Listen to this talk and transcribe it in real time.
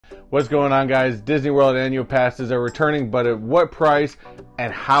What's going on, guys? Disney World annual passes are returning, but at what price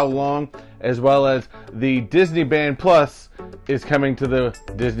and how long, as well as the DisneyBand Plus is coming to the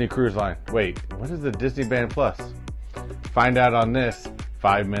Disney Cruise Line. Wait, what is the DisneyBand Plus? Find out on this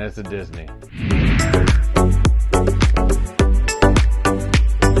 5 Minutes of Disney.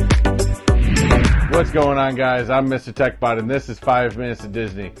 What's going on, guys? I'm Mr. Techbot, and this is 5 Minutes of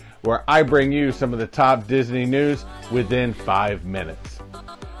Disney, where I bring you some of the top Disney news within 5 minutes.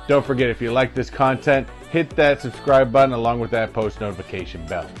 Don't forget, if you like this content, hit that subscribe button along with that post notification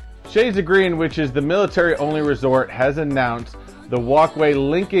bell. Shades of Green, which is the military-only resort, has announced the walkway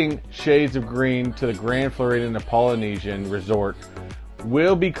linking Shades of Green to the Grand Floridian and Polynesian Resort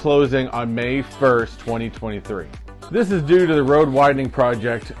will be closing on May 1st, 2023. This is due to the road widening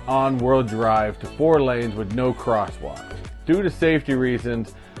project on World Drive to 4 lanes with no crosswalk. Due to safety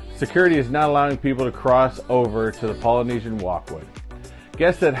reasons, security is not allowing people to cross over to the Polynesian walkway.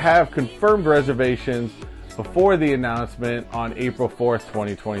 Guests that have confirmed reservations before the announcement on April 4th,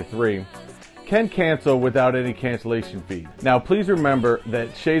 2023 can cancel without any cancellation fee. Now, please remember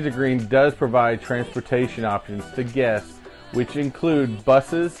that Shades of Green does provide transportation options to guests, which include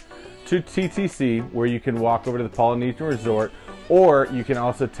buses to TTC, where you can walk over to the Polynesian Resort, or you can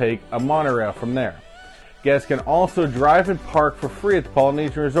also take a monorail from there. Guests can also drive and park for free at the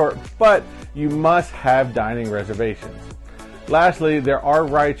Polynesian Resort, but you must have dining reservations. Lastly, there are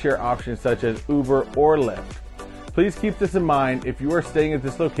rideshare options such as Uber or Lyft. Please keep this in mind if you are staying at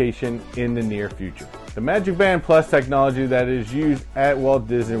this location in the near future. The Magic Band Plus technology that is used at Walt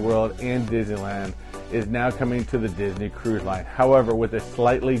Disney World and Disneyland is now coming to the Disney Cruise Line, however with a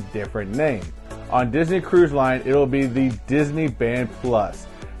slightly different name. On Disney Cruise Line, it will be the DisneyBand Plus,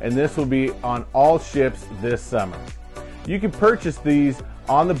 and this will be on all ships this summer. You can purchase these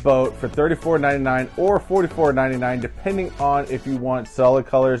on the boat for $34.99 or $44.99 depending on if you want solid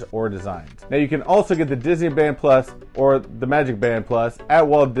colors or designs. Now, you can also get the DisneyBand Plus or the Magic Band Plus at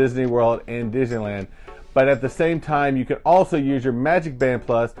Walt Disney World and Disneyland, but at the same time you can also use your Magic Band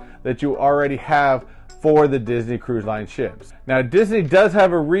Plus that you already have for the Disney Cruise Line ships. Now, Disney does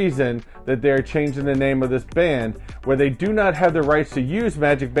have a reason that they're changing the name of this band, where they do not have the rights to use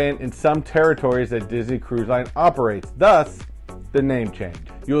Magic Band in some territories that Disney Cruise Line operates, thus the name change.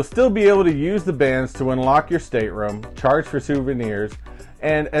 You will still be able to use the bands to unlock your stateroom, charge for souvenirs,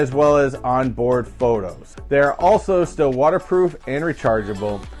 and as well as onboard photos. They are also still waterproof and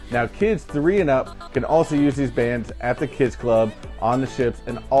rechargeable. Now, kids 3 and up can also use these bands at the Kids Club, on the ships,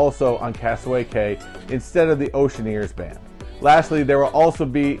 and also on Castaway Cay instead of the Oceaneers band. Lastly, there will also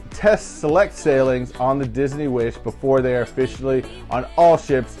be test select sailings on the Disney Wish before they are officially on all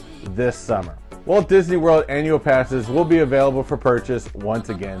ships this summer. Walt Disney World annual passes will be available for purchase once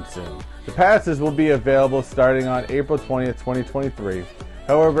again soon. The passes will be available starting on April 20th, 2023.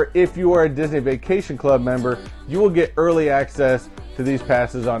 However, if you are a Disney Vacation Club member, you will get early access to these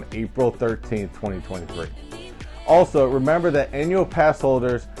passes on April 13th, 2023. Also, remember that annual pass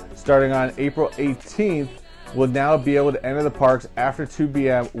holders starting on April 18th will now be able to enter the parks after 2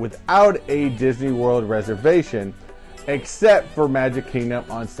 p.m. without a Disney World reservation, except for Magic Kingdom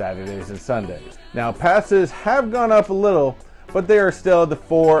on Saturdays and Sundays. Now, passes have gone up a little, but they are still the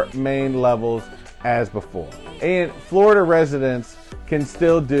 4 main levels as before. And Florida residents can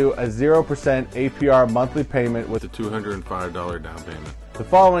still do a 0% APR monthly payment with a $205 down payment. The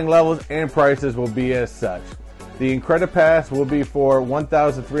following levels and prices will be as such. The Incredipass will be for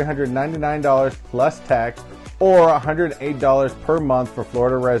 $1,399 plus tax, or $108 per month for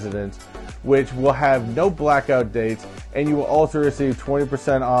Florida residents, which will have no blackout dates, and you will also receive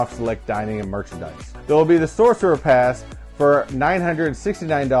 20% off select dining and merchandise. There will be the Sorcerer Pass for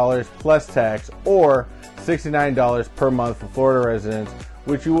 $969 plus tax, or $69 per month for Florida residents,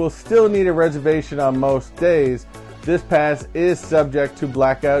 which you will still need a reservation on most days. This pass is subject to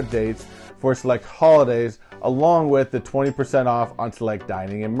blackout dates for select holidays, along with the 20% off on select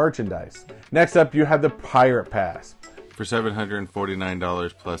dining and merchandise. Next up, you have the Pirate Pass for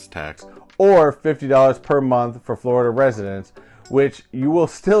 $749 plus tax, or $50 per month for Florida residents, which you will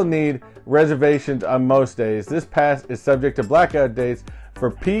still need reservations on most days. This pass is subject to blackout dates for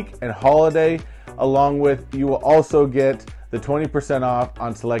peak and holiday, along with you will also get the 20% off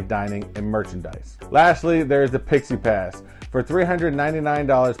on select dining and merchandise. Lastly, there is the Pixie Pass for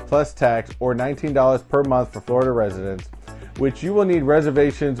 $399 plus tax, or $19 per month for Florida residents, which you will need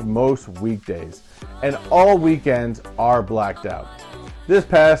reservations most weekdays, and all weekends are blacked out. This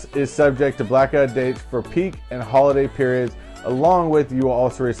pass is subject to blackout dates for peak and holiday periods, along with you will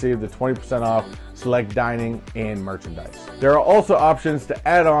also receive the 20% off select dining and merchandise. There are also options to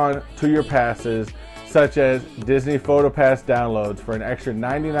add on to your passes, such as Disney PhotoPass downloads for an extra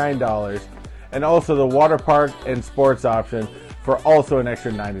 $99, and also the water park and sports option for also an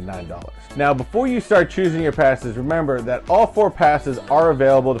extra $99. Now, before you start choosing your passes, remember that all 4 passes are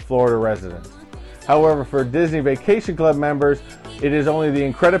available to Florida residents. However, for Disney Vacation Club members, it is only the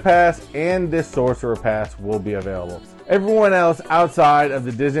Incredipass and this Sorcerer Pass will be available. Everyone else outside of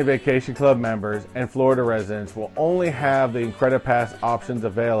the Disney Vacation Club members and Florida residents will only have the Incredipass options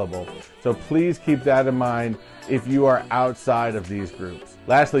available, so please keep that in mind if you are outside of these groups.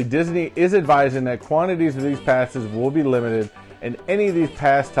 Lastly, Disney is advising that quantities of these passes will be limited, and any of these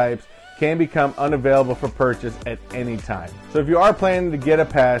pass types can become unavailable for purchase at any time. So if you are planning to get a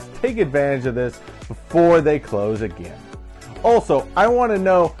pass, take advantage of this before they close again. Also, I want to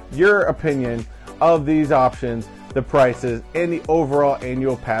know your opinion of these options, the prices, and the overall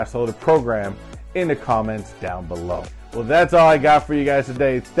annual pass holder program in the comments down below. Well, that's all I got for you guys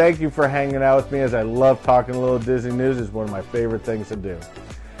today. Thank you for hanging out with me, as I love talking a little Disney news. It's one of my favorite things to do.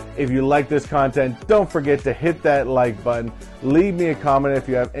 If you like this content, don't forget to hit that like button. Leave me a comment if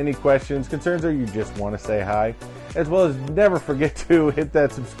you have any questions, concerns, or you just want to say hi. As well as never forget to hit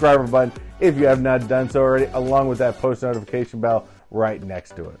that subscriber button if you have not done so already, along with that post notification bell right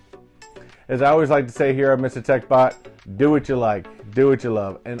next to it. As I always like to say here at Mr. Techbot, do what you like, do what you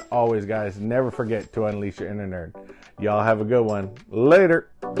love, and always, guys, never forget to unleash your inner nerd. Y'all have a good one. Later.